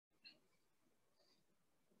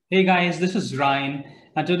Hey guys, this is Ryan,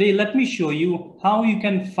 and today let me show you how you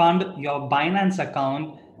can fund your Binance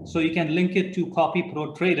account so you can link it to Copy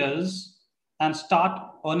Pro Traders and start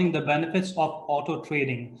earning the benefits of auto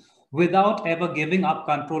trading without ever giving up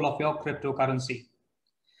control of your cryptocurrency.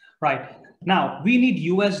 Right now, we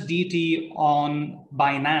need USDT on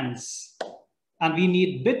Binance and we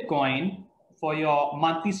need Bitcoin for your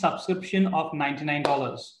monthly subscription of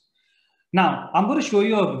 $99. Now, I'm going to show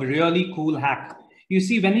you a really cool hack. You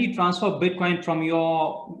see, when you transfer Bitcoin from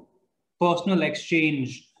your personal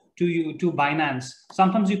exchange to Binance,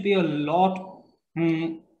 sometimes you pay a lot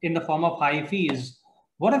in the form of high fees.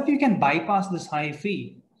 What if you can bypass this high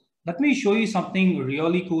fee? Let me show you something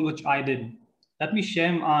really cool, which I did. Let me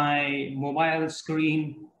share my mobile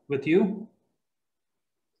screen with you.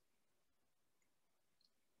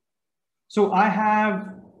 So I have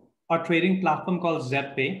a trading platform called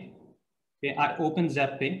ZepPay. Okay, I open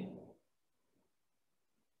ZepPay.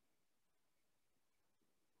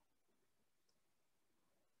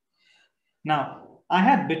 Now, I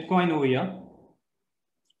had Bitcoin over here.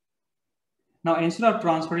 Now, instead of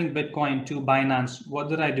transferring Bitcoin to Binance, what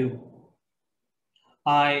did I do?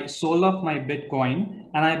 I sold off my Bitcoin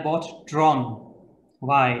and I bought Tron.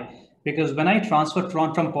 Why? Because when I transfer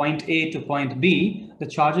Tron from point A to point B, the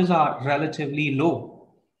charges are relatively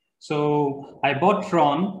low. So I bought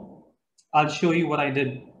Tron. I'll show you what I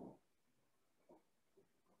did.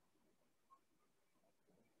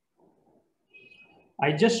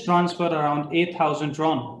 I just transferred around 8,000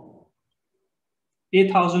 Tron.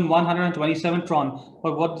 8,127 Tron.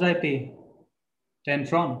 But what did I pay? 10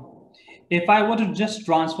 Tron. If I were to just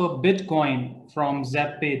transfer Bitcoin from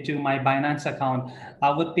ZepPay to my Binance account, I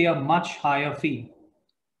would pay a much higher fee.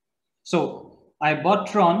 So I bought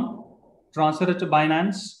Tron, transferred it to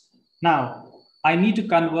Binance. Now I need to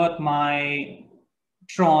convert my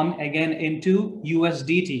Tron again into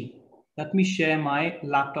USDT. Let me share my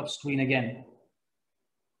laptop screen again.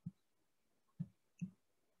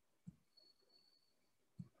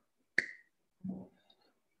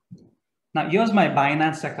 Now here's my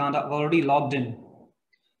Binance account. I've already logged in.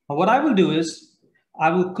 Now, what I will do is I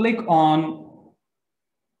will click on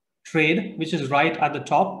trade, which is right at the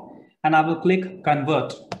top, and I will click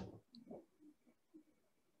convert.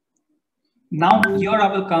 Now here I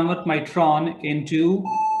will convert my Tron into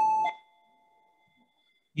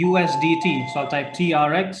USDT. So I'll type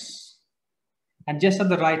TRX, and just at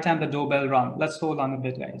the right time, the doorbell rung. Let's hold on a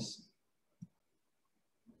bit, guys.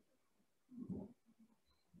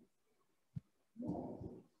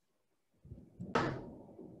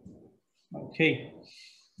 Okay.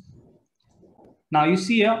 Now you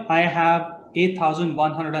see here, I have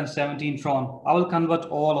 8,117 Tron. I will convert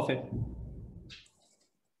all of it.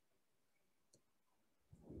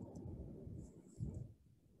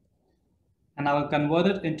 And I will convert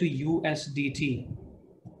it into USDT.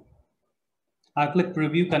 I'll click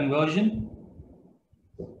preview conversion.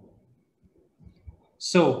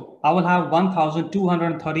 So I will have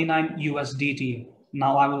 1,239 USDT.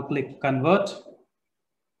 Now I will click convert.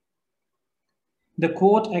 The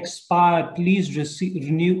code expired. Please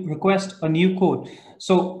request a new code.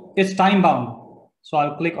 So it's time bound. So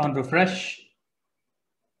I'll click on refresh.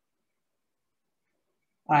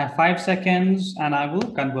 I have 5 seconds and I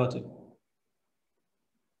will convert it.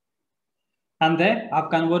 And there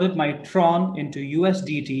I've converted my Tron into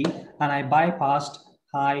USDT and I bypassed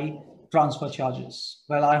high transfer charges.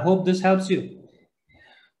 Well, I hope this helps you.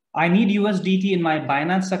 I need USDT in my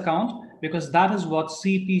Binance account because that is what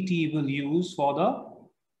CPT will use for the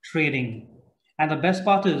trading. And the best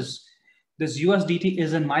part is this USDT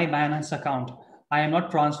is in my Binance account. I am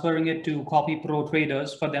not transferring it to Copy Pro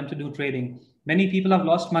Traders for them to do trading. Many people have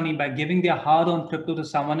lost money by giving their hard-earned crypto to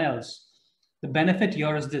someone else. The benefit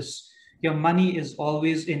here is this. Your money is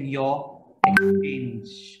always in your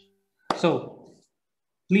exchange. So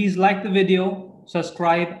please like the video,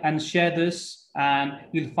 subscribe and share this, and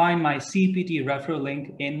you'll find my CPT referral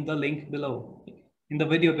link in the link below, in the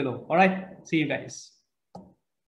video below. All right, see you guys.